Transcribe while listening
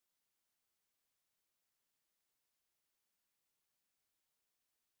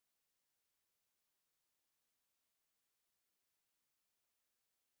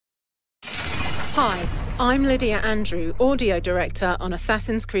Hi, I'm Lydia Andrew, Audio Director on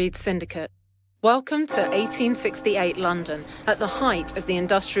Assassin's Creed Syndicate. Welcome to 1868 London, at the height of the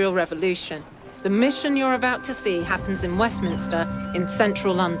Industrial Revolution. The mission you're about to see happens in Westminster, in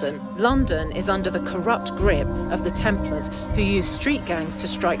central London. London is under the corrupt grip of the Templars, who use street gangs to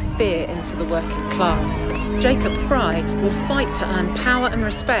strike fear into the working class. Jacob Frye will fight to earn power and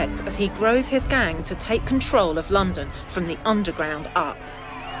respect as he grows his gang to take control of London from the underground up.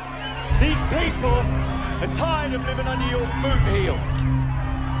 These people are tired of living under your boot heel.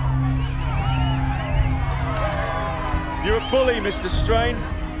 You're a bully, Mr. Strain.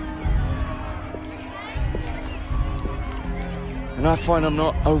 And I find I'm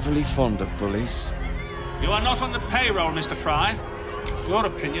not overly fond of bullies. You are not on the payroll, Mr. Frye. Your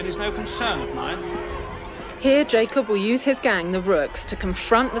opinion is no concern of mine. Here, Jacob will use his gang, the Rooks, to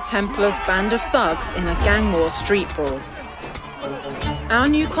confront the Templars' band of thugs in a gang war street brawl. Our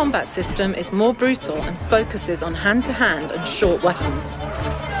new combat system is more brutal and focuses on hand-to-hand and short weapons.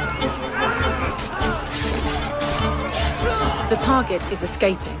 The target is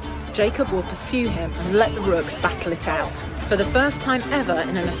escaping. Jacob will pursue him and let the Rooks battle it out. For the first time ever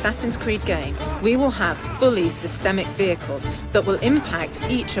in an Assassin's Creed game, we will have fully systemic vehicles that will impact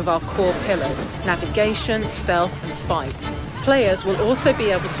each of our core pillars: navigation, stealth, and fight. Players will also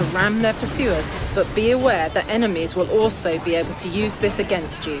be able to ram their pursuers, but be aware that enemies will also be able to use this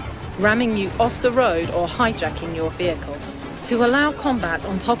against you, ramming you off the road or hijacking your vehicle. To allow combat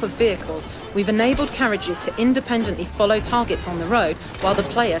on top of vehicles, we've enabled carriages to independently follow targets on the road while the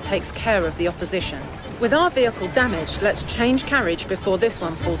player takes care of the opposition. With our vehicle damaged, let's change carriage before this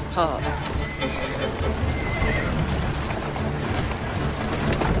one falls apart.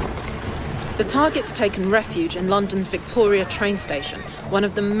 The target's taken refuge in London's Victoria train station, one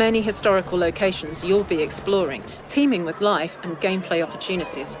of the many historical locations you'll be exploring, teeming with life and gameplay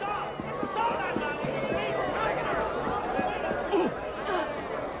opportunities.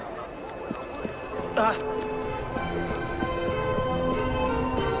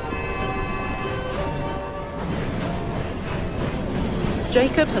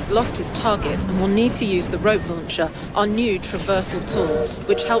 Jacob has lost his target and will need to use the rope launcher, our new traversal tool,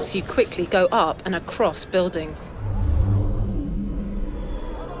 which helps you quickly go up and across buildings.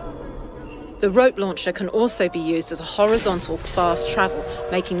 The rope launcher can also be used as a horizontal fast travel,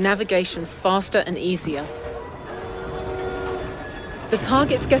 making navigation faster and easier. The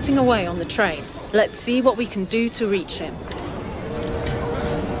target's getting away on the train. Let's see what we can do to reach him.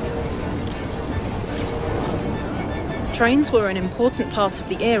 Trains were an important part of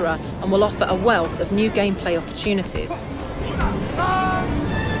the era and will offer a wealth of new gameplay opportunities.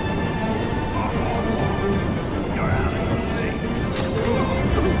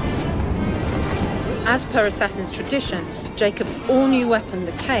 As per Assassin's tradition, Jacob's all-new weapon,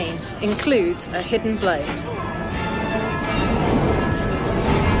 the cane, includes a hidden blade.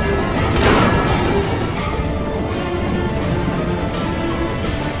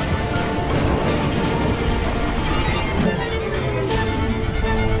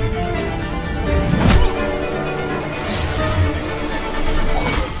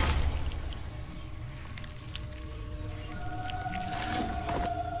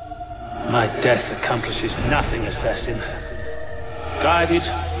 My death accomplishes nothing, assassin. Guided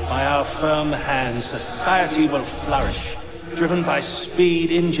by our firm hands, society will flourish, driven by speed,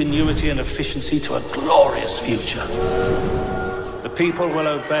 ingenuity, and efficiency to a glorious future. The people will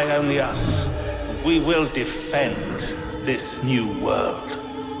obey only us. We will defend this new world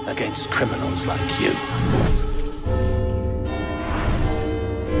against criminals like you.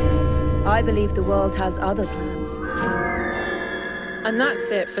 I believe the world has other plans. And that's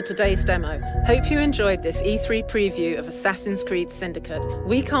it for today's demo. Hope you enjoyed this E3 preview of Assassin's Creed Syndicate.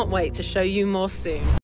 We can't wait to show you more soon.